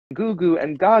Goo Goo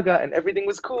and Gaga and everything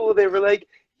was cool. They were like,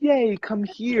 yay, come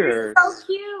You're here. so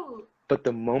cute. But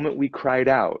the moment we cried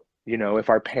out, you know, if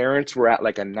our parents were at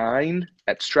like a 9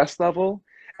 at stress level,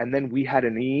 and then we had a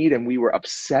need and we were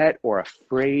upset or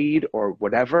afraid or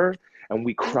whatever, and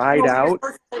we cried Well, we were out,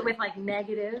 supposed to say with like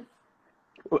negative.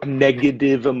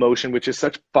 negative emotion, which is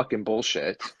such fucking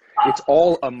bullshit. It's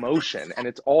all emotion and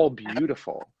it's all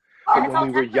beautiful. But And it's when all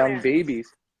we were young temporary.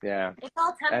 babies, yeah, It's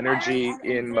all temporary energy and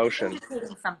in it's motion.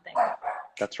 indicating something.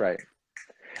 That's right.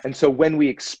 And so when we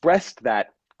expressed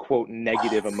that quote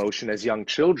negative emotion as young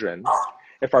children,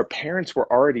 if our parents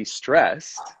were already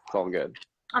stressed, it's all good.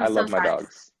 I'm I so love my sorry.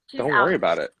 dogs. She's Don't worry out.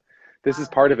 about it. This is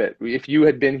part of it. If you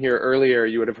had been here earlier,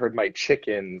 you would have heard my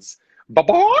chickens.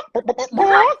 Ba-bark, You got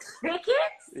ba-bark. chickens?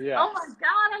 Yeah. Oh my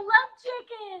god, I love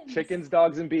chickens. Chickens,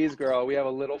 dogs, and bees, girl. We have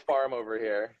a little farm over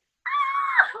here.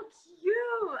 How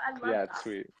cute. I love Yeah, that. it's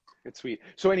sweet. It's sweet.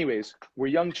 So anyways, we're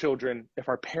young children. If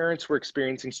our parents were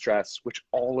experiencing stress, which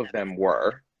all of them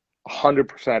were,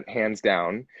 100% hands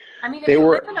down, I mean, if they you live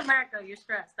were, in America, you're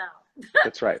stressed out.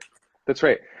 that's right. That's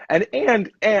right. And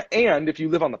if you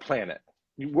live on the planet,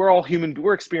 we're all human,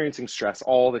 we're experiencing stress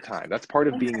all the time. That's part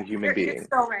of being a human You're being,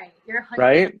 so right. You're 100%.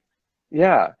 right?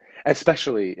 Yeah,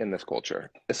 especially in this culture,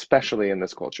 especially in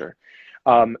this culture.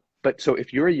 But so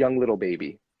if you're a young little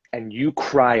baby and you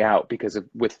cry out because of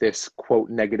with this quote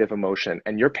negative emotion,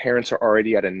 and your parents are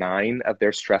already at a 9 of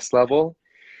their stress level,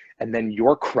 and then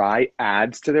your cry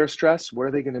adds to their stress, what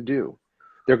are they going to do?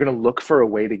 They're going to look for a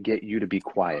way to get you to be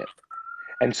quiet.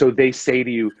 And so they say to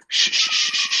you, shh, shh,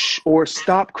 shh, shh, or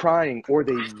stop crying, or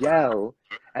they yell.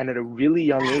 And at a really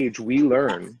young age, we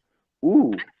learn,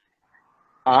 ooh,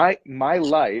 my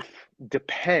life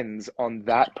depends on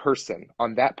that person,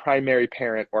 on that primary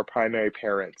parent or primary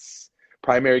parents,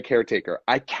 primary caretaker.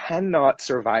 I cannot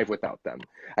survive without them.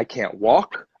 I can't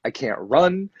walk, I can't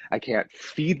run, I can't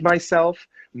feed myself.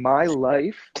 My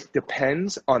life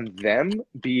depends on them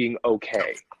being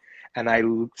okay. And I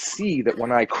see that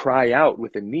when I cry out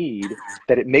with a need,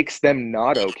 that it makes them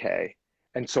not okay.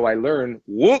 And so I learn,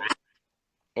 whoop,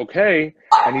 okay,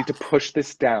 I need to push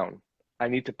this down. I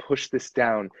need to push this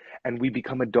down. And we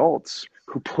become adults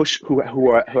who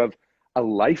have a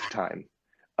lifetime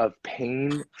of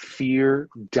pain, fear,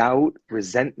 doubt,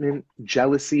 resentment,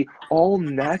 jealousy, all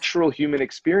natural human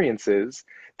experiences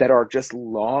that are just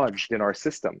lodged in our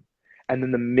system. And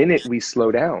then the minute we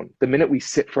slow down, the minute we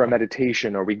sit for a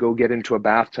meditation or we go get into a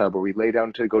bathtub or we lay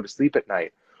down to go to sleep at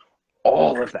night,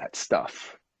 all of that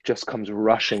stuff just comes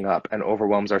rushing up and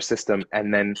overwhelms our system.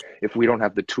 And then if we don't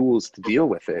have the tools to deal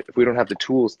with it, if we don't have the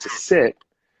tools to sit,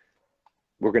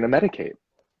 we're going to medicate.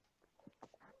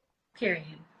 Period.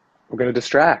 We're going to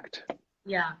distract.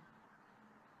 Yeah.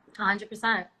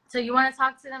 100%. So you want to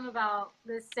talk to them about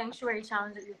this sanctuary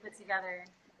challenge that you put together?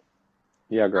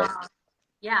 Yeah, girl.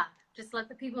 Yeah. Just let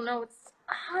the people know what's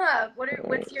up.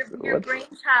 What's your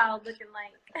brainchild looking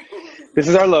like? This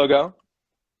is our logo.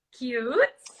 Cute.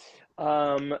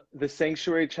 The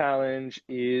sanctuary challenge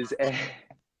is a. If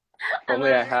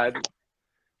only I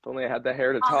had the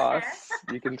hair to toss.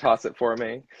 You can toss it for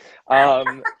me.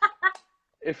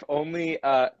 If only.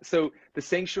 So the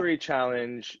sanctuary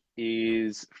challenge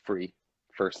is free.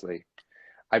 Firstly,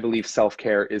 I believe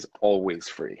self-care is always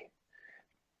free.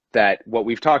 That what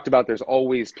we've talked about, there's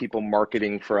always people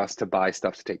marketing for us to buy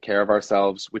stuff to take care of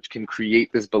ourselves, which can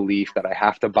create this belief that I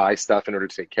have to buy stuff in order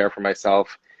to take care for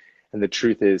myself. And the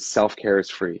truth is, self-care is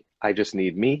free. I just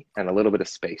need me and a little bit of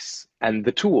space and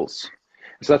the tools.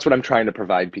 So that's what I'm trying to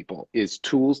provide people, is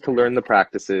tools to learn the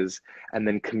practices and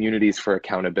then communities for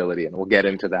accountability. And we'll get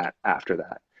into that after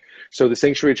that. So the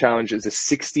Sanctuary Challenge is a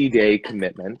 60-day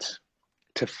commitment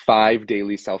to 5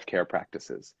 daily self-care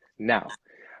practices. Now,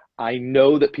 I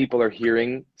know that people are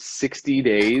hearing 60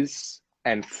 days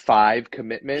and 5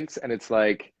 commitments, and it's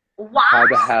like, wow. How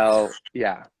the hell?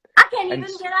 Yeah. I can't even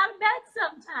get out of bed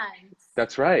sometimes.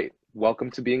 That's right.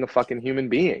 Welcome to being a fucking human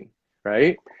being,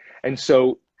 right? And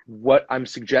so what I'm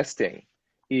suggesting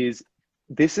is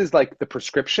this is like the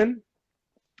prescription.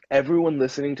 Everyone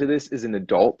listening to this is an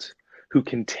adult who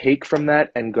can take from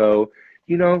that and go,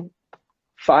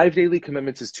 5 daily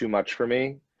commitments is too much for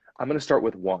me. I'm going to start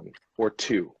with 1 or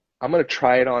 2. I'm going to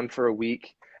try it on for a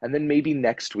week, and then maybe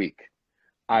next week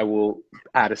I will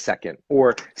add a second.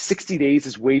 Or 60 days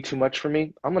is way too much for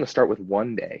me. I'm going to start with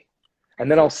 1 day,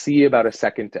 and then I'll see about a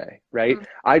second day, right?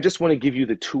 I just want to give you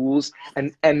the tools.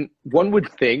 And one would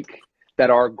think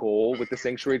that our goal with the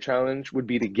Sanctuary Challenge would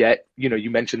be to get, you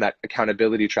mentioned that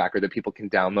accountability tracker that people can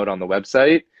download on the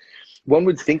website. One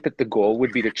would think that the goal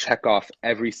would be to check off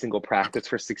every single practice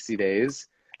for 60 days.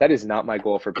 That is not my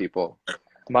goal for people.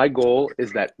 My goal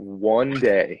is that 1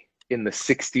 day in the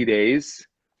 60 days,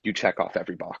 you check off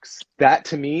every box. That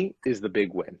to me is the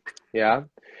big win. Yeah.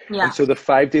 Yeah. And so the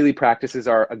 5 daily practices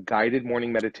are a guided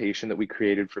morning meditation that we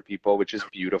created for people, which is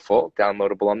beautiful,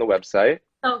 downloadable on the website.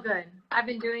 So good. I've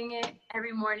been doing it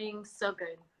every morning. So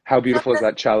good. How beautiful is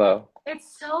that cello?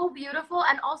 It's so beautiful.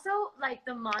 And also like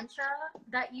the mantra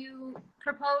that you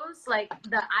propose, like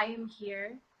the I am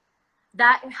here,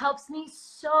 that helps me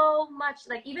so much.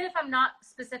 Like even if I'm not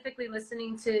specifically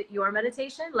listening to your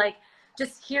meditation, like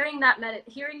just hearing that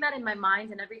in my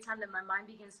mind, and every time that my mind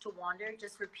begins to wander,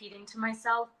 just repeating to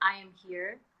myself, I am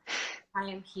here, I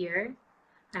am here,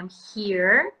 I'm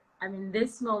here, I'm in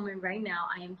this moment right now,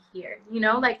 I am here. You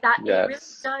know, like that. Yes. It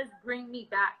really does bring me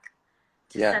back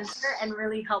to Yes. center, and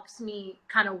really helps me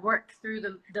kind of work through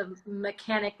the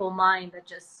mechanical mind that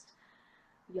just,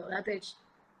 yo, that bitch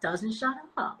doesn't shut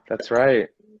up. That's right.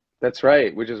 That's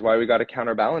right. Which is why we got to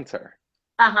counterbalance her.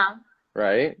 Uh-huh.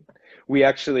 Right? We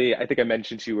actually, I think I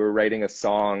mentioned to you, we're writing a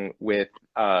song with,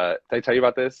 did I tell you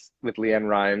about this? With Leanne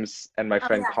Rhymes and my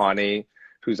friend yes. Connie,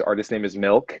 whose artist name is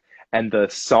Milk. And the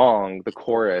song, the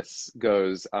chorus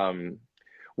goes,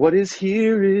 what is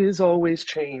here is always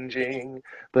changing,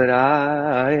 but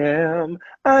I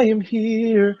am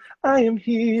here, I am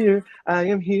here, I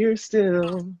am here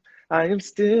still. I am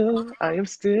still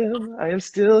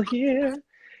here.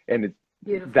 And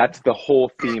that's the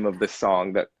whole theme of this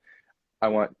song that I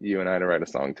want you and I to write a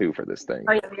song too for this thing.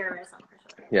 Oh, yeah, we gotta write a song for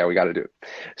sure. Yeah, we got to do it.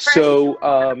 So,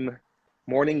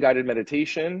 morning guided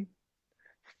meditation,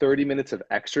 30 minutes of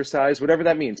exercise, whatever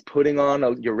that means, putting on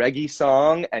a Jauregui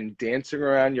song and dancing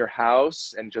around your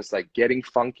house and just like getting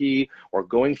funky, or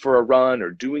going for a run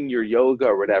or doing your yoga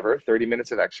or whatever, 30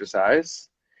 minutes of exercise.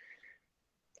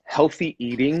 Healthy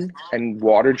eating and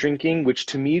water drinking, which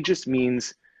to me just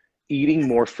means eating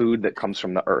more food that comes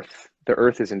from the earth. The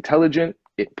earth is intelligent.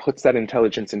 It puts that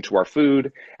intelligence into our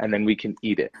food, and then we can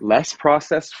eat it. Less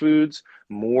processed foods,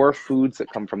 more foods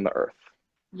that come from the earth.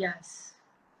 Yes.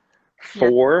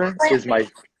 4 is my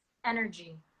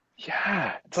energy.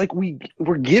 Yeah, it's like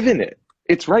we're given it.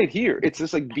 It's right here. It's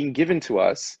just like being given to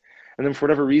us. And then for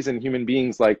whatever reason, human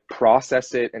beings like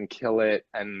process it and kill it.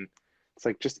 And it's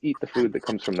like, just eat the food that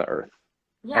comes from the earth.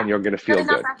 Yeah. And you're going to feel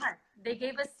good. They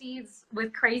gave us seeds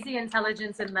with crazy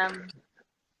intelligence in them,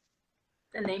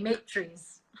 and they make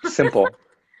trees. Simple.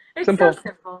 It's so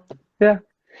simple. Yeah.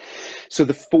 So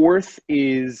the 4th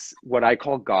is what I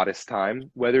call goddess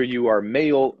time. Whether you are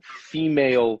male,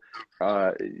 female,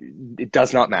 it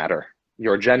does not matter.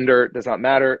 Your gender does not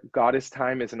matter. Goddess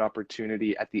time is an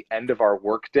opportunity at the end of our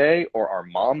work day, or our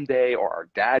mom day, or our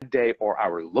dad day, or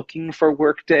our looking for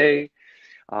work day,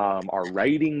 our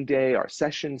writing day, our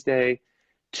sessions day,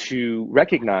 to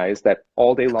recognize that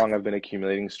all day long I've been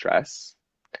accumulating stress.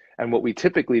 And what we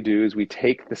typically do is we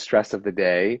take the stress of the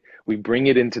day, we bring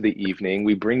it into the evening,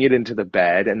 we bring it into the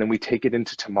bed, and then we take it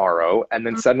into tomorrow. And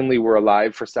then suddenly we're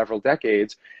alive for several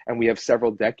decades, and we have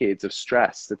several decades of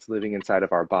stress that's living inside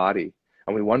of our body.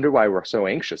 And we wonder why we're so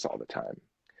anxious all the time.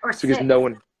 Or sick.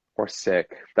 Because or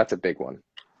sick. That's a big one.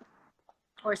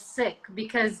 Or sick,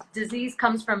 because disease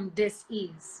comes from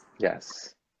dis-ease.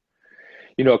 Yes.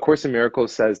 You know, A Course in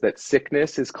Miracles says that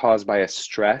sickness is caused by a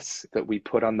stress that we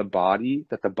put on the body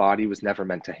that the body was never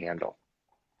meant to handle.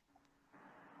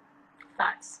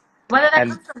 Facts. Whether that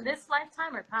comes from this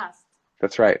lifetime or past.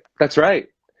 That's right. That's right.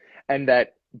 And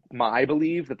that I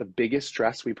believe that the biggest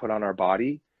stress we put on our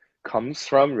body comes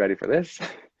from, ready for this,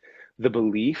 the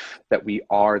belief that we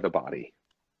are the body.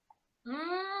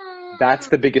 That's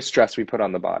the biggest stress we put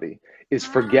on the body, is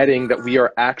forgetting that we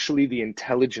are actually the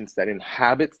intelligence that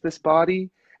inhabits this body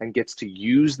and gets to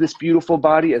use this beautiful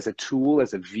body as a tool,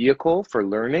 as a vehicle for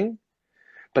learning,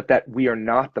 but that we are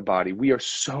not the body. We are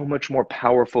so much more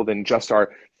powerful than just our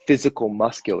physical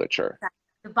musculature.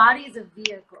 The body is a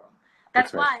vehicle.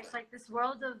 That's why it's like this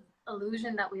world of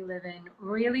illusion that we live in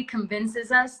really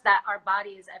convinces us that our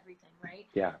body is everything, right?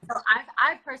 Yeah. So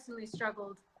I've personally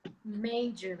struggled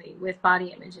majorly with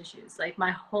body image issues, like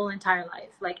my whole entire life.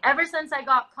 Like ever since I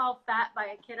got called fat by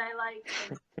a kid I liked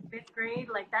in 5th grade,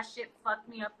 like that shit fucked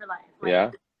me up for life. Like, yeah.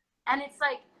 And it's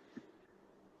like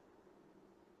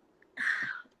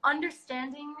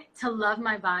understanding to love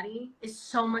my body is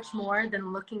so much more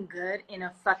than looking good in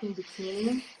a fucking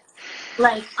bikini.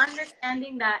 Like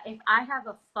understanding that if I have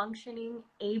a functioning,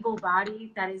 able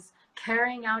body that is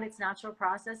carrying out its natural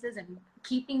processes and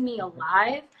keeping me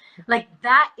alive, like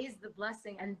that is the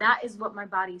blessing, and that is what my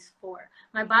body's for.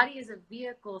 My body is a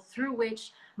vehicle through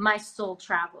which my soul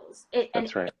travels.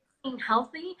 That's right. Being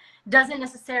healthy doesn't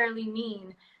necessarily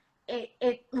mean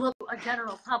it will a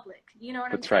general public. You know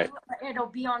what I'm saying? Right. It'll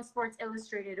be on Sports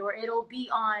Illustrated, or it'll be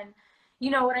on, you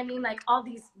know what I mean? Like all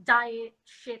these diet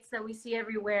shits that we see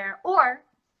everywhere. Or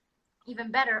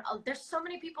even better, there's so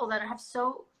many people that have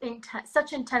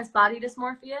such intense body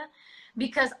dysmorphia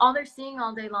because all they're seeing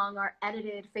all day long are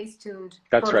edited, face-tuned,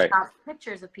 That's right. photoshopped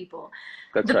pictures of people.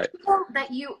 That's right. People that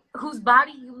whose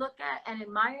body you look at and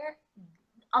admire,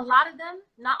 a lot of them,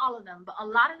 not all of them, but a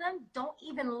lot of them don't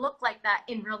even look like that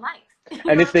in real life.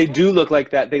 And if they do look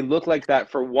like that, they look like that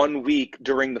for 1 week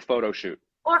during the photo shoot.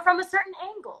 Or from a certain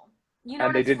angle. You know,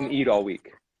 and they didn't eat all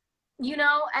week. You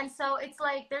know, and so it's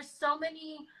like there's so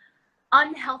many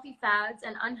unhealthy fads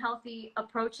and unhealthy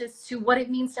approaches to what it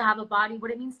means to have a body, what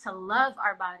it means to love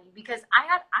our body. Because I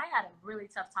had a really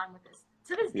tough time with this.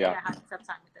 To this day, I have a tough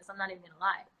time with this. I'm not even gonna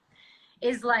lie.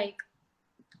 Is like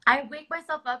I wake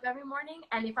myself up every morning,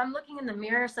 and if I'm looking in the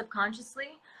mirror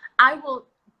subconsciously, I will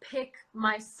pick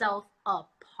myself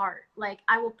apart. Like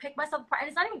I will pick myself apart, and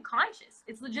it's not even conscious.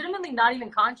 It's legitimately not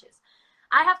even conscious.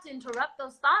 I have to interrupt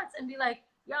those thoughts and be like,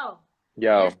 yo,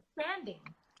 you're standing.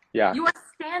 Yeah. You are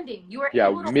standing. You are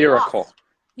able to miracle. walk.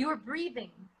 You are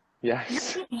breathing.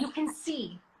 Yes. You can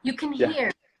see. You can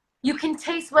hear. You can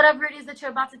taste whatever it is that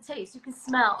you're about to taste. You can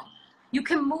smell. You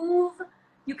can move.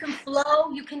 You can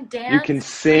flow. You can dance. You can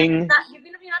sing. You're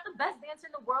not the best dancer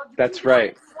in the world. You That's can do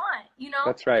right. whatever you want, you know?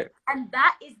 That's right. And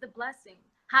that is the blessing.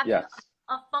 Having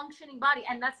a functioning body.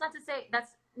 And that's not to say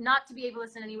that's not to be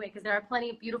ableist in any way, because there are plenty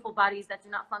of beautiful bodies that do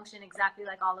not function exactly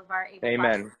like all of our able bodies.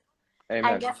 Amen.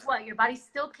 And guess what? Your body's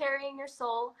still carrying your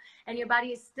soul, and your body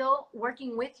is still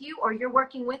working with you, or you're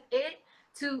working with it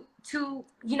to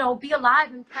you know, be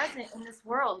alive and present in this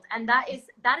world. And that is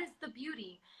the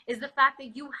beauty, is the fact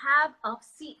that you have a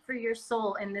seat for your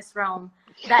soul in this realm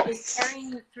that is carrying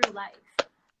you through life.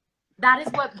 That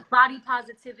is what body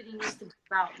positivity needs to be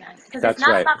about, man. Because it's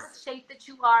not about the shape that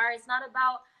you are. It's not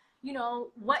about, you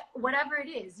know, whatever it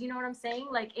is. You know what I'm saying?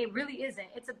 Like, it really isn't.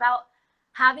 It's about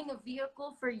having a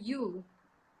vehicle for you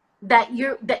that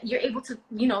you're able to,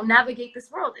 you know, navigate this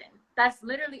world in. That's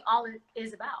literally all it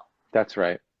is about. That's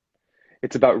right.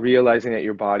 It's about realizing that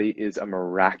your body is a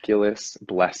miraculous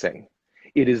blessing.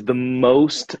 It is the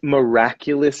most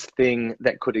miraculous thing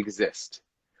that could exist.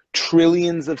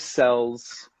 Trillions of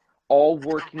cells all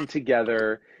working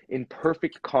together in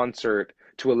perfect concert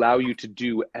to allow you to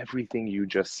do everything you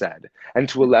just said, and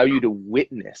to allow you to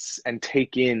witness and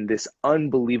take in this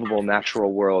unbelievable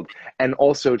natural world, and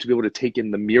also to be able to take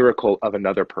in the miracle of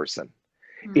another person.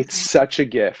 It's such a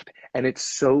gift, and it's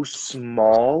so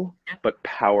small but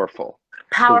powerful.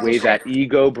 The way that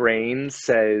ego brain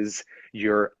says,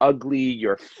 you're ugly,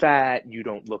 you're fat, you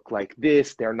don't look like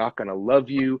this, they're not going to love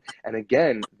you. And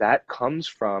again, that comes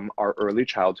from our early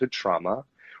childhood trauma,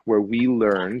 where we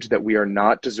learned that we are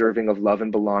not deserving of love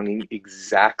and belonging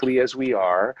exactly as we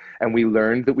are. And we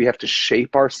learned that we have to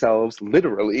shape ourselves,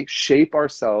 literally shape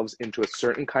ourselves into a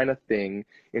certain kind of thing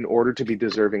in order to be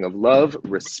deserving of love,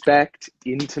 respect,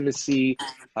 intimacy,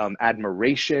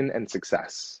 admiration, and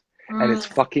success. And it's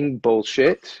fucking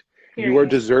bullshit. You are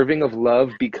deserving of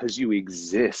love because you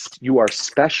exist. You are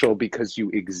special because you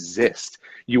exist.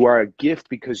 You are a gift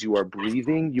because you are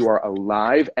breathing. You are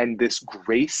alive. And this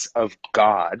grace of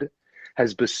God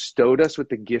has bestowed us with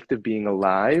the gift of being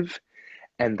alive.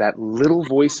 And that little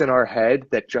voice in our head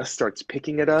that just starts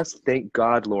picking at us, thank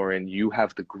God, Lauren, you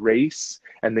have the grace,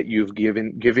 and that you've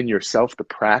given yourself the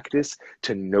practice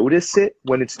to notice it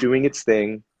when it's doing its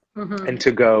thing, and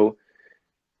to go,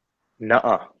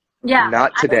 nuh-uh. Yeah,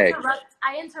 not today.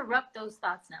 I interrupt those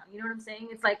thoughts now. You know what I'm saying?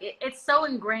 It's like, it's so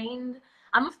ingrained.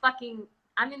 I'm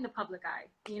in the public eye.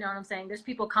 You know what I'm saying? There's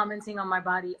people commenting on my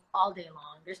body all day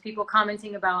long. There's people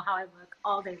commenting about how I look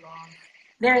all day long.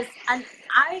 And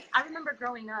I remember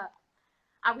growing up,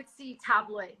 I would see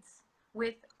tabloids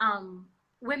with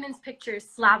women's pictures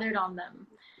slathered on them.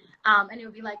 And it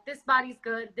would be like, this body's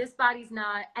good, this body's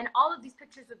not. And all of these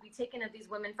pictures would be taken of these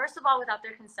women, first of all, without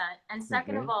their consent. And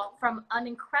second of all, from an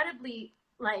incredibly,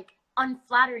 like,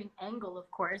 unflattering angle, of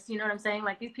course. You know what I'm saying?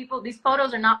 Like, these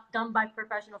photos are not done by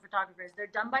professional photographers. They're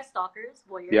done by stalkers,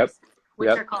 voyeurs, which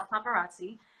are called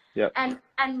paparazzi.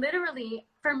 And literally,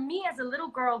 for me as a little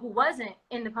girl who wasn't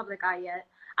in the public eye yet,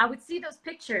 I would see those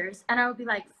pictures and I would be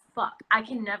like, fuck, I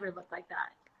can never look like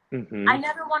that. I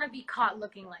never want to be caught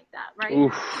looking like that, right?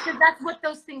 Because that's what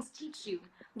those things teach you.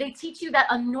 They teach you that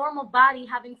a normal body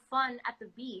having fun at the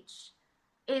beach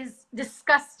is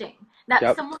disgusting.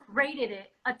 That someone rated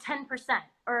it a 10%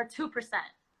 or a 2%.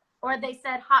 Or they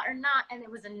said hot or not, and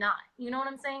it was a not. You know what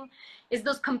I'm saying? Is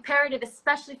those comparative,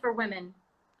 especially for women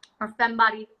or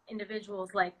femme-bodied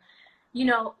individuals, like, you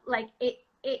know, like it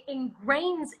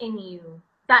ingrains in you.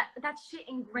 That shit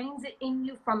ingrains it in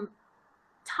you from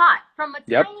a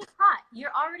tiny tot.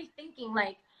 You're already thinking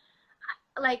like,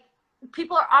 like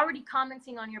people are already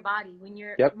commenting on your body when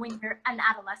you're an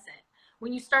adolescent.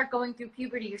 When you start going through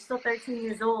puberty, you're still 13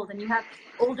 years old, and you have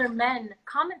older men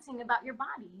commenting about your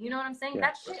body. You know what I'm saying?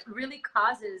 That shit really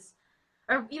causes,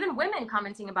 or even women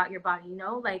commenting about your body. You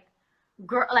know, like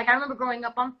I remember growing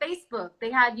up on Facebook,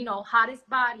 they had, you know, hottest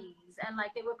bodies, and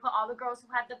like they would put all the girls who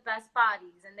had the best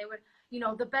bodies, and they would, you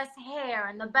know, the best hair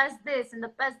and the best this and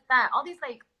the best that. All these,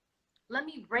 like, let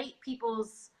me rate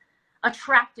people's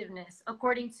attractiveness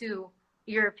according to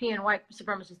European white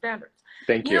supremacist standards.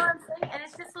 Thank you. You know what I'm saying? And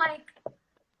it's just like,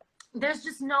 there's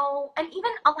just no, and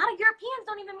even a lot of Europeans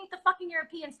don't even meet the fucking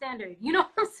European standard. You know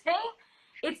what I'm saying?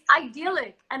 It's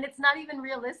idyllic and it's not even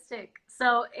realistic.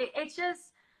 So it's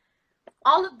just,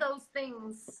 all of those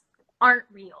things aren't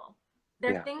real.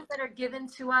 They're things that are given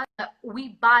to us that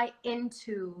we buy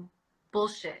into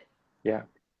bullshit. Yeah.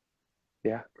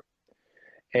 Yeah.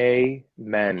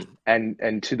 Amen.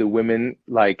 And to the women,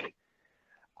 like,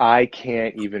 I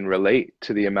can't even relate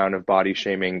to the amount of body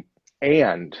shaming.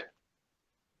 And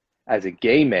as a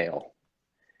gay male,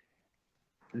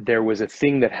 there was a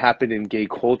thing that happened in gay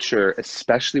culture,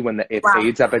 especially when the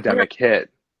AIDS epidemic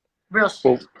hit. Real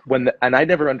shit. Well, and I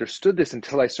never understood this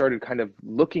until I started kind of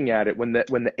looking at it. When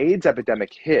the AIDS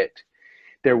epidemic hit,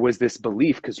 there was this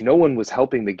belief, because no one was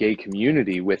helping the gay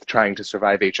community with trying to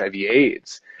survive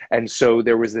HIV/AIDS. And so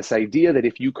there was this idea that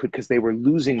if you could, because they were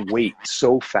losing weight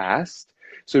so fast,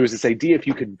 so there was this idea if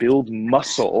you could build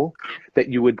muscle, that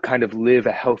you would kind of live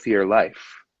a healthier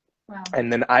life. Wow.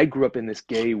 And then I grew up in this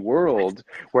gay world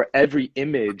where every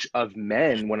image of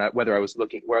men, whether I was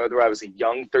a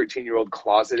young 13-year-old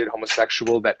closeted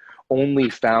homosexual that only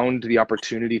found the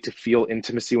opportunity to feel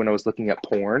intimacy when I was looking at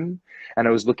porn, and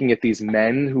I was looking at these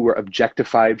men who were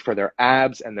objectified for their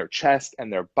abs and their chest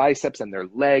and their biceps and their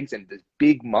legs and the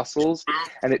big muscles,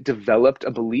 and it developed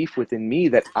a belief within me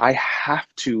that I have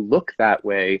to look that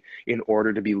way in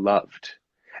order to be loved.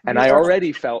 And I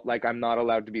already felt like I'm not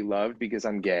allowed to be loved because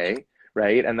I'm gay,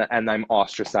 right? And I'm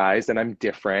ostracized and I'm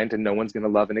different and no one's going to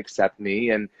love and accept me.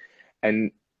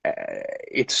 And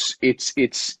it's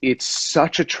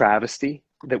such a travesty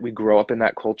that we grow up in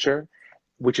that culture,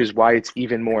 which is why it's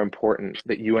even more important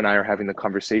that you and I are having the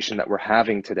conversation that we're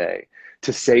having today,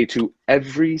 to say to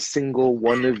every single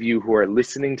one of you who are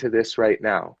listening to this right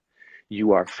now,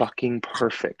 you are fucking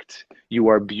perfect. You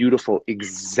are beautiful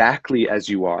exactly as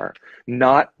you are.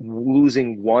 Not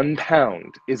losing 1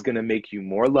 pound is going to make you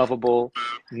more lovable.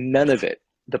 None of it.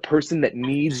 The person that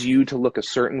needs you to look a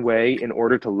certain way in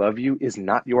order to love you is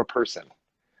not your person.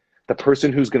 The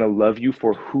person who's going to love you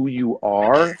for who you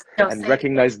are and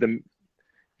recognize them.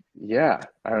 Yeah.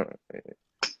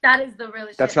 That is the real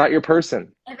shit. That's not your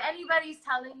person. If anybody's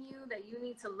telling you that you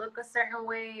need to look a certain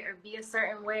way or be a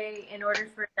certain way in order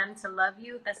for them to love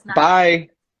you, that's not. Bye.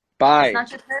 That's not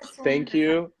your person. Thank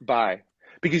you. Bye.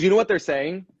 Because you know what they're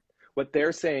saying? What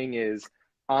they're saying is,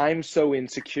 I'm so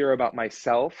insecure about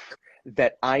myself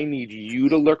that I need you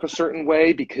to look a certain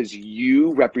way because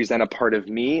you represent a part of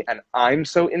me, and I'm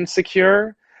so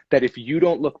insecure that if you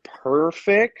don't look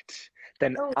perfect,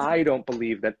 then I don't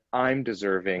believe that I'm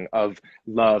deserving of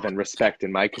love and respect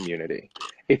in my community.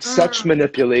 It's such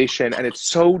manipulation, and it's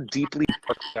so deeply.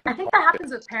 I think that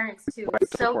happens with parents too.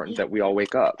 It's so important that we all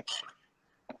wake up.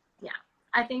 Yeah,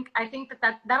 I think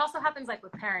that also happens like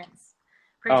with parents.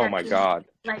 Oh my God!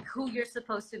 Like who you're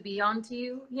supposed to be onto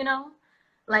you, you know,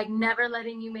 like never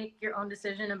letting you make your own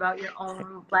decision about your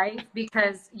own life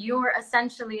because you're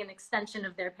essentially an extension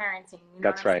of their parenting. You know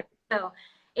That's right. So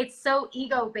it's so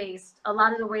ego-based. A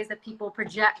lot of the ways that people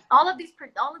project all of these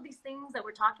things that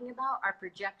we're talking about are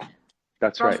projections.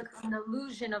 That's right. An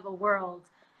illusion of a world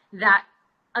that,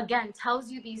 again,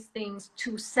 tells you these things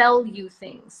to sell you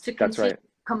things, to continue to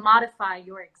commodify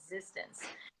your existence.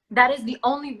 That is the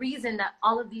only reason that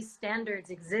all of these standards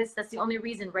exist. That's the only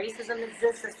reason racism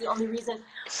exists. That's the only reason.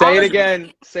 Say it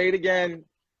again. Say it again.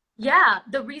 Yeah,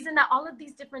 the reason that all of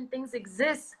these different things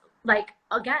exist, like,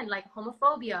 again, like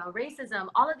homophobia, racism,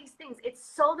 all of these things, it's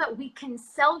so that we can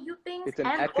sell you things. It's an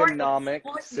economic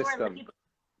system.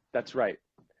 That's right.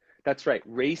 That's right.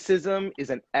 Racism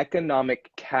is an economic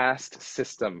caste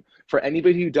system. For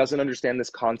anybody who doesn't understand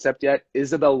this concept yet,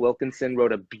 Isabel Wilkinson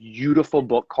wrote a beautiful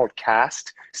book called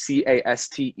Caste,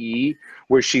 C-A-S-T-E,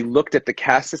 where she looked at the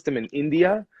caste system in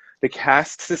India, the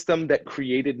caste system that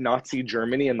created Nazi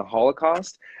Germany and the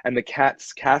Holocaust, and the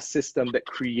caste system that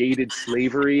created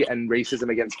slavery and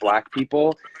racism against Black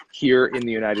people here in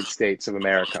the United States of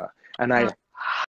America. And I